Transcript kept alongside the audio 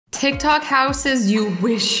TikTok houses you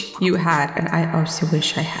wish you had, and I also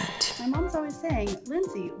wish I had. My mom's always saying,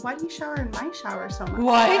 Lindsay, why do you shower in my shower so much?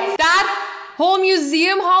 What? That whole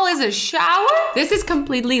museum hall is a shower? This is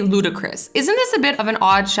completely ludicrous. Isn't this a bit of an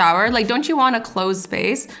odd shower? Like, don't you want a closed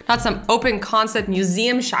space? Not some open concept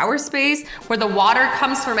museum shower space where the water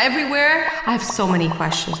comes from everywhere? I have so many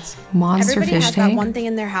questions. Monster Everybody fish has tank. that one thing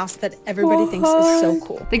in their house that everybody thinks is so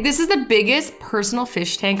cool. Like, this is the biggest personal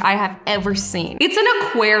fish tank I have ever seen. It's an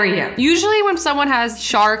aquarium. Usually when someone has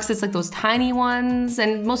sharks, it's like those tiny ones,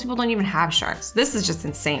 and most people don't even have sharks. This is just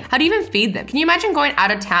insane. How do you even feed them? Can you imagine going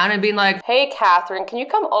out of town and being like, hey, Catherine, can you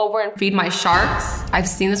come over and feed my sharks? I've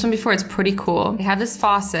seen this one before. It's pretty cool. They have this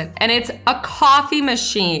faucet, and it's a coffee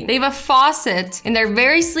machine. They have a faucet in their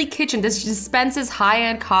very sleek kitchen that dispenses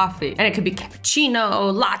high-end coffee, and it could be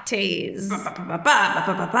cappuccino, lattes.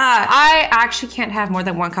 I actually can't have more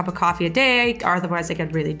than 1 cup of coffee a day, or otherwise I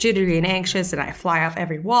get really jittery and anxious and I fly off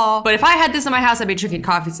every wall. But if I had this in my house, I'd be drinking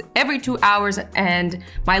coffees every 2 hours and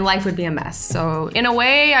my life would be a mess. So in a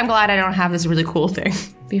way, I'm glad I don't have this really cool thing.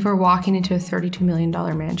 Before walking into a $32 million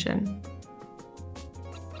mansion.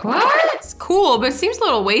 What? It's cool, but it seems a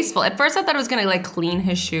little wasteful. At first I thought it was gonna like clean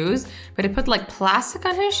his shoes, but it put like plastic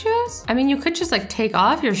on his shoes? I mean, you could just like take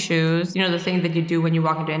off your shoes, you know, the thing that you do when you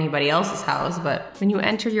walk into anybody else's house, but when you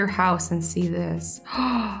enter your house and see this,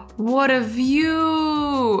 what a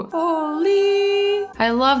view! Holy! I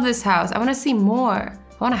love this house. I wanna see more.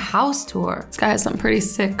 I want a house tour. This guy has some pretty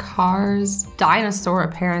sick cars. Dinosaur,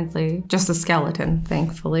 apparently. Just a skeleton,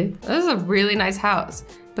 thankfully. This is a really nice house.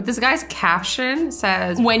 But this guy's caption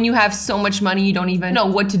says, when you have so much money, you don't even know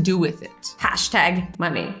what to do with it. Hashtag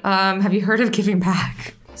money. Have you heard of giving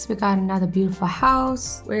back? So we got another beautiful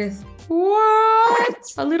house with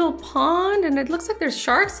what? A little pond, and it looks like there's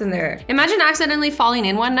sharks in there. Imagine accidentally falling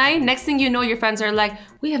in one night. Next thing you know, your friends are like,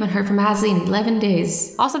 we haven't heard from Azzy in 11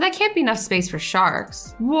 days. Also, that can't be enough space for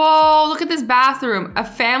sharks. Whoa, look at this bathroom. A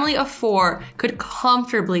family of 4 could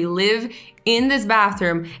comfortably live in this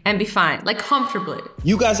bathroom and be fine, like comfortably.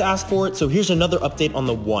 You guys asked for it, so here's another update on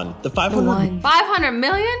the one. The $500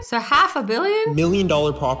 million? So $500 million?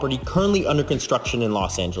 $1 property currently under construction in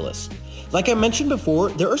Los Angeles. Like I mentioned before,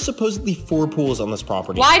 there are supposedly 4 pools on this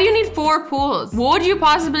property. Why do you need 4 pools? What would you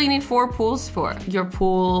possibly need 4 pools for? Your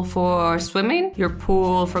pool for swimming? Your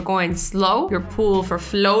pool for going slow? Your pool for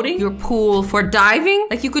floating? Your pool for diving?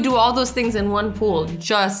 Like, you could do all those things in one pool,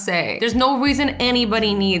 just say. There's no reason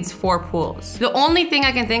anybody needs 4 pools. The only thing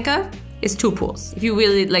I can think of is 2 pools, if you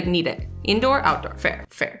really like need it. Indoor, outdoor, fair,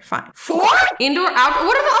 fine. 4? Indoor, outdoor,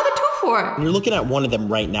 what are the other 2 for? You're looking at one of them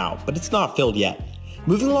right now, but it's not filled yet.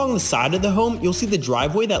 Moving along the side of the home, you'll see the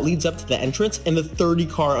driveway that leads up to the entrance and the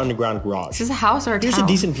 30-car underground garage. Is this a house or a town? Here's a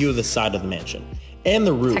decent view of the side of the mansion. And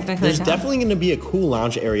the roof. There's definitely going to be a cool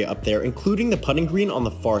lounge area up there, including the putting green on the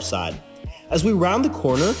far side. As we round the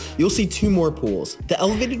corner, you'll see 2 more pools. The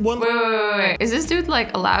elevated one... Wait. Is this dude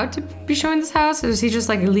like allowed to be showing this house, or is he just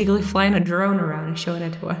like illegally flying a drone around and showing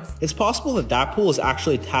it to us? It's possible that that pool is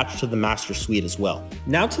actually attached to the master suite as well.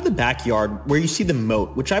 Now to the backyard, where you see the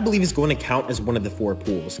moat, which I believe is going to count as one of the 4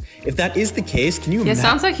 pools. If that is the case, can you imagine? Yeah,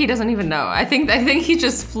 sounds like he doesn't even know. I think he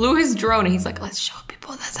just flew his drone and he's like, let's show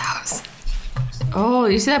people this house. Oh,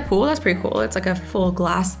 you see that pool? That's pretty cool. It's like a full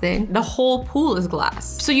glass thing. The whole pool is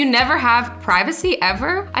glass. So you never have privacy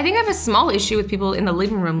ever? I think I have a small issue with people in the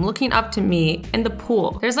living room looking up to me in the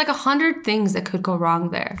pool. There's like 100 things that could go wrong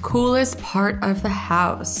there. Coolest part of the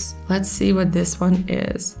house. Let's see what this one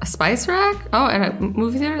is. A spice rack? Oh, and a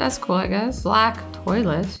movie theater? That's cool, I guess. Black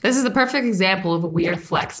toilet. This is the perfect example of a weird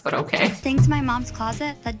flex, but okay. Things in my mom's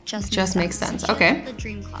closet that just makes sense. Okay. The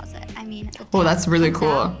dream closet. I mean, oh, that's really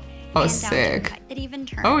cool. Oh, sick. It even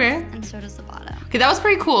turns. Okay. And so does the bottom. Okay, that was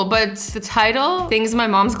pretty cool, but the title, Things in My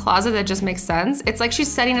Mom's Closet That Just Makes Sense, it's like she's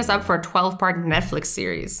setting us up for a 12-part Netflix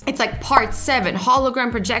series. It's like part 7, hologram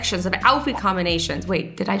projections of outfit combinations.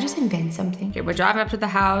 Wait, did I just invent something? Okay, we're driving up to the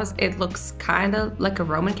house. It looks kinda like a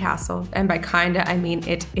Roman castle. And by kinda, I mean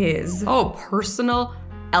it is. Oh, personal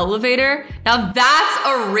elevator. Now that's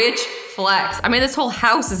a rich flex. I mean, this whole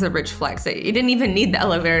house is a rich flex. You didn't even need the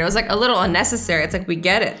elevator. It was like a little unnecessary. It's like, we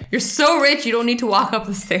get it. You're so rich, you don't need to walk up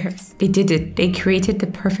the stairs. They did it. They created the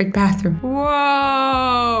perfect bathroom.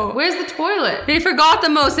 Whoa. Where's the toilet? They forgot the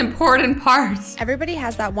most important part. Everybody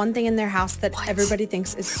has that one thing in their house that everybody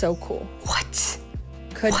thinks is so cool. What?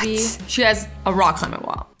 Could be. She has a rock climbing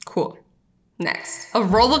wall. Cool. Next, a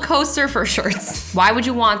roller coaster for shirts. Why would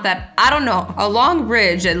you want that? I don't know. A long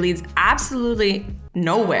bridge that leads absolutely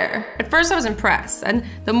nowhere. At first I was impressed, and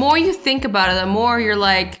the more you think about it, the more you're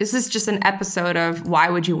like, this is just an episode of why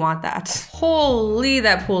would you want that? Holy,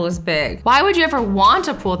 that pool is big. Why would you ever want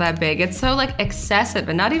a pool that big? It's so like excessive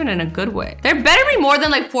and not even in a good way. There better be more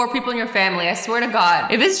than like 4 people in your family, I swear to God.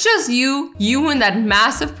 If it's just you in that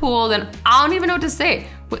massive pool, then I don't even know what to say.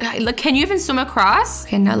 Look, can you even swim across?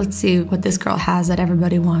 Okay, now let's see what this girl has that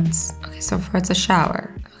everybody wants. Okay, so far it's a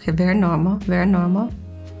shower. Okay, very normal, very normal.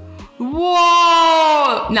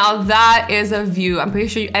 Whoa! Now that is a view. I'm pretty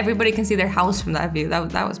sure everybody can see their house from that view.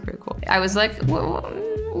 That was pretty cool. I was like,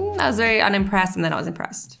 whoa. I was very unimpressed, and then I was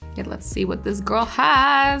impressed. Okay, let's see what this girl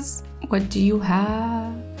has. What do you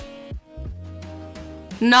have?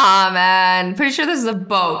 Nah, man. Pretty sure this is a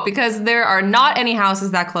boat because there are not any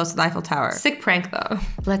houses that close to the Eiffel Tower. Sick prank though.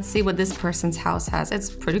 Let's see what this person's house has.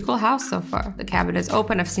 It's a pretty cool house so far. The cabinet is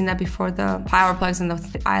open. I've seen that before. The power plugs in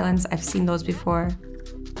the islands, I've seen those before.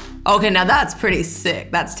 Okay, now that's pretty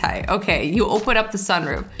sick. That's tight. Okay, you open up the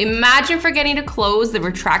sunroof. Imagine forgetting to close the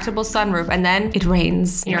retractable sunroof and then it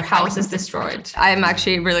rains and your house is destroyed. I am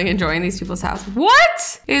actually really enjoying these people's house.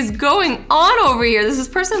 What is going on over here? Does this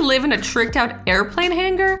person live in a tricked out airplane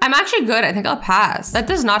hangar? I'm actually good. I think I'll pass. That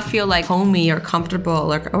does not feel like homey or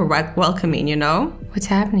comfortable or welcoming, you know? What's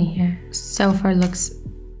happening here? So far looks...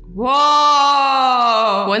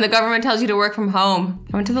 Whoa! When the government tells you to work from home.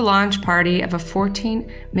 I went to the launch party of a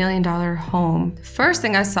 $14 million home. The first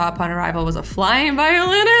thing I saw upon arrival was a flying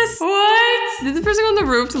violinist. What? Did the person go on the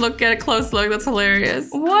roof to get a close look? That's hilarious.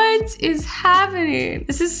 What is happening?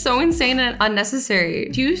 This is so insane and unnecessary.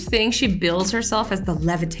 Do you think she bills herself as the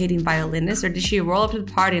levitating violinist, or did she roll up to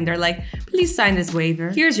the party and they're like, please sign this waiver.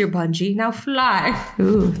 Here's your bungee, now fly.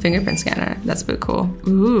 Ooh, fingerprint scanner. That's pretty cool.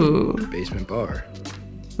 Ooh. Basement bar.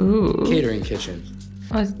 Ooh. Catering kitchen.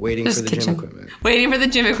 Waiting for the gym equipment. Waiting for the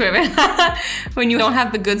gym equipment. When you don't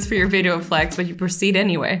have the goods for your video flex, but you proceed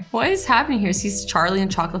anyway. What is happening here? Sees Charlie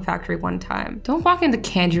and Chocolate Factory one time. Don't walk in the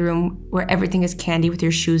candy room where everything is candy with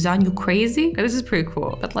your shoes on. You crazy? This is pretty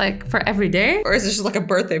cool. But like for every day? Or is this just like a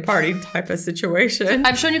birthday party type of situation?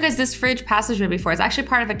 I've shown you guys this fridge passageway before. It's actually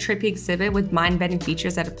part of a trippy exhibit with mind-bending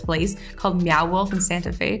features at a place called Meow Wolf in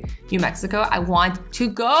Santa Fe, New Mexico. I want to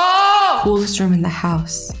go! Coolest room in the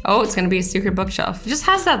house. Oh, it's gonna be a secret bookshelf. Just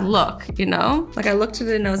has that look, you know? Like I looked at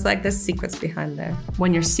it and I was like, there's secrets behind there.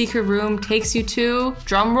 When your secret room takes you to,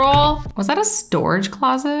 drum roll, was that a storage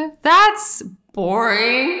closet? That's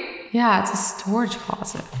boring. Yeah, it's a storage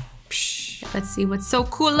closet. Psh, let's see what's so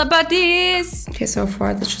cool about this. Okay, so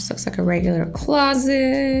far this just looks like a regular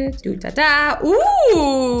closet. Do-da-da.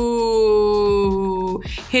 Ooh!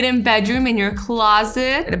 Hidden bedroom in your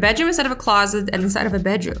closet. And a bedroom instead of a closet and inside of a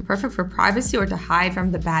bedroom. Perfect for privacy or to hide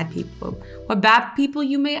from the bad people. What bad people,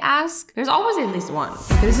 you may ask? There's always at least one.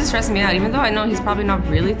 This is stressing me out, even though I know he's probably not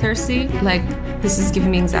really thirsty. Like, this is giving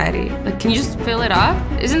me anxiety. Like, can you just fill it up?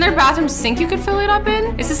 Isn't there a bathroom sink you could fill it up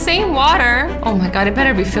in? It's the same water. Oh my God, it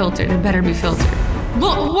better be filtered. It better be filtered.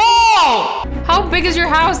 Look, whoa! How big is your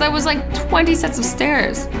house? That was like 20 sets of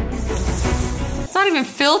stairs. It's not even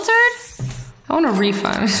filtered? I want a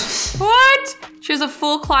refund. What? She has a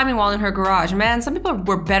full climbing wall in her garage. Man, some people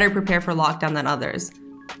were better prepared for lockdown than others.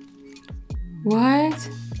 What?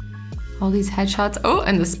 All these headshots. Oh,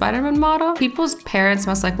 and the Spider-Man model. People's parents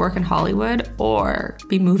must like work in Hollywood or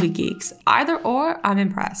be movie geeks. Either or, I'm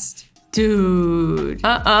impressed. Dude,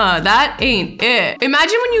 that ain't it.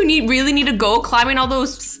 Imagine when you really need to go climbing all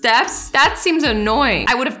those steps. That seems annoying.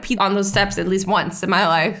 I would have peed on those steps at least once in my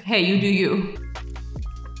life. Hey, you do you.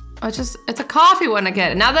 It's a coffee one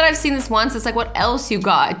again. Now that I've seen this once, it's like, what else you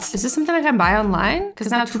got? Is this something I can buy online?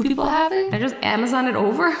 Because now 2 people have it? I just Amazon it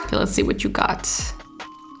over? Okay, let's see what you got.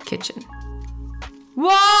 Kitchen.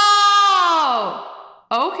 Whoa!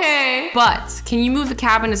 Okay. But can you move the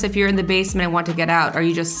cabinets if you're in the basement and want to get out? Or are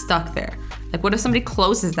you just stuck there? Like, what if somebody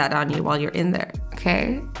closes that on you while you're in there?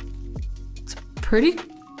 Okay. It's pretty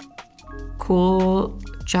cool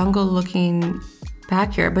jungle looking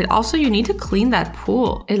backyard, but also you need to clean that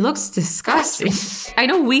pool. It looks disgusting. I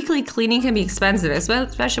know weekly cleaning can be expensive,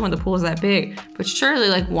 especially when the pool is that big, but surely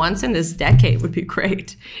like once in this decade would be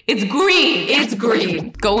great. It's green, it's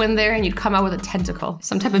green. Go in there and you'd come out with a tentacle,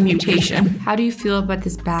 some type of mutation. How do you feel about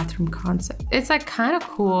this bathroom concept? It's like kind of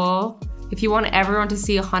cool. If you want everyone to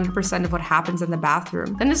see 100% of what happens in the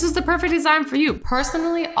bathroom, then this is the perfect design for you.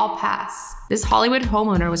 Personally, I'll pass. This Hollywood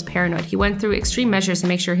homeowner was paranoid. He went through extreme measures to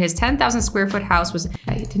make sure his 10,000 square foot house was,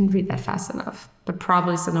 I didn't read that fast enough, but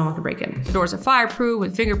probably so no one could break in. The doors are fireproof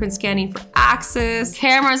with fingerprint scanning for access.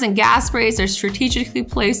 Cameras and gas sprays are strategically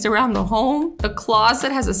placed around the home. The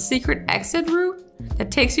closet has a secret exit route.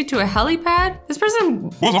 that takes you to a helipad? This person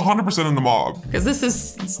was 100% in the mob. Because this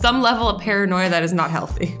is some level of paranoia that is not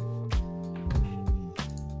healthy.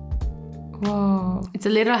 Whoa. It's a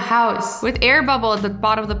little house with air bubble at the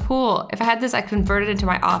bottom of the pool. If I had this, I'd convert it into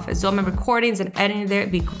my office. So all my recordings and editing there,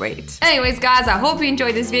 it'd be great. Anyways, guys, I hope you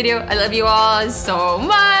enjoyed this video. I love you all so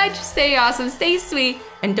much. Stay awesome, stay sweet,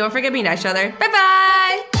 and don't forget to be nice to each other.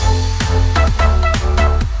 Bye-bye.